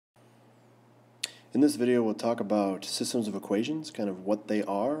In this video, we'll talk about systems of equations, kind of what they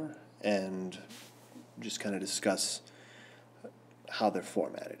are, and just kind of discuss how they're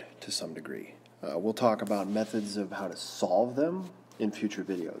formatted to some degree. We'll talk about methods of how to solve them in future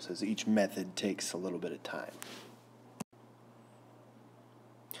videos, as each method takes a little bit of time.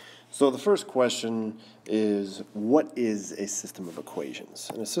 So the first question is, what is a system of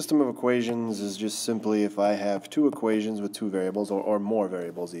equations? And a system of equations is just simply if I have two equations with two variables, or more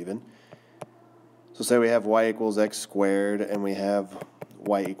variables even. So say we have y equals x squared and we have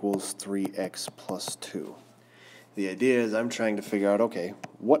y equals 3x plus 2. The idea is I'm trying to figure out, okay,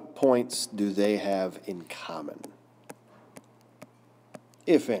 what points do they have in common,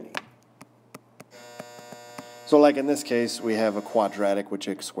 if any? So like in this case, we have a quadratic, which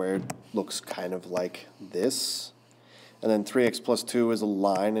x squared looks kind of like this. And then 3x plus 2 is a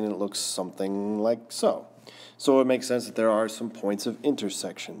line, and it looks something like so. So it makes sense that there are some points of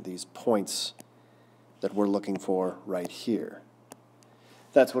intersection, these points that we're looking for right here.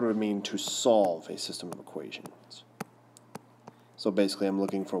 That's what it would mean to solve a system of equations. So basically I'm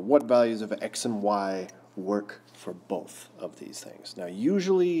looking for what values of x and y work for both of these things. Now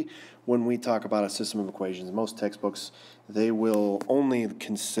usually when we talk about a system of equations, most textbooks, they will only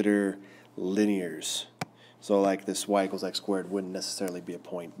consider linears. So like this y equals x squared wouldn't necessarily be a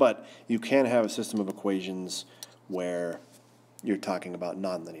point, but you can have a system of equations where you're talking about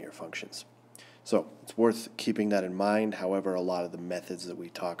nonlinear functions. So it's worth keeping that in mind. However, a lot of the methods that we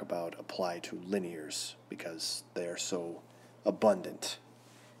talk about apply to linears because they are so abundant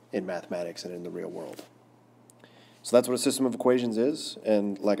in mathematics and in the real world. So that's what a system of equations is,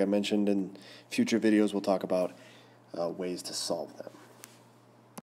 and like I mentioned in future videos, we'll talk about ways to solve them.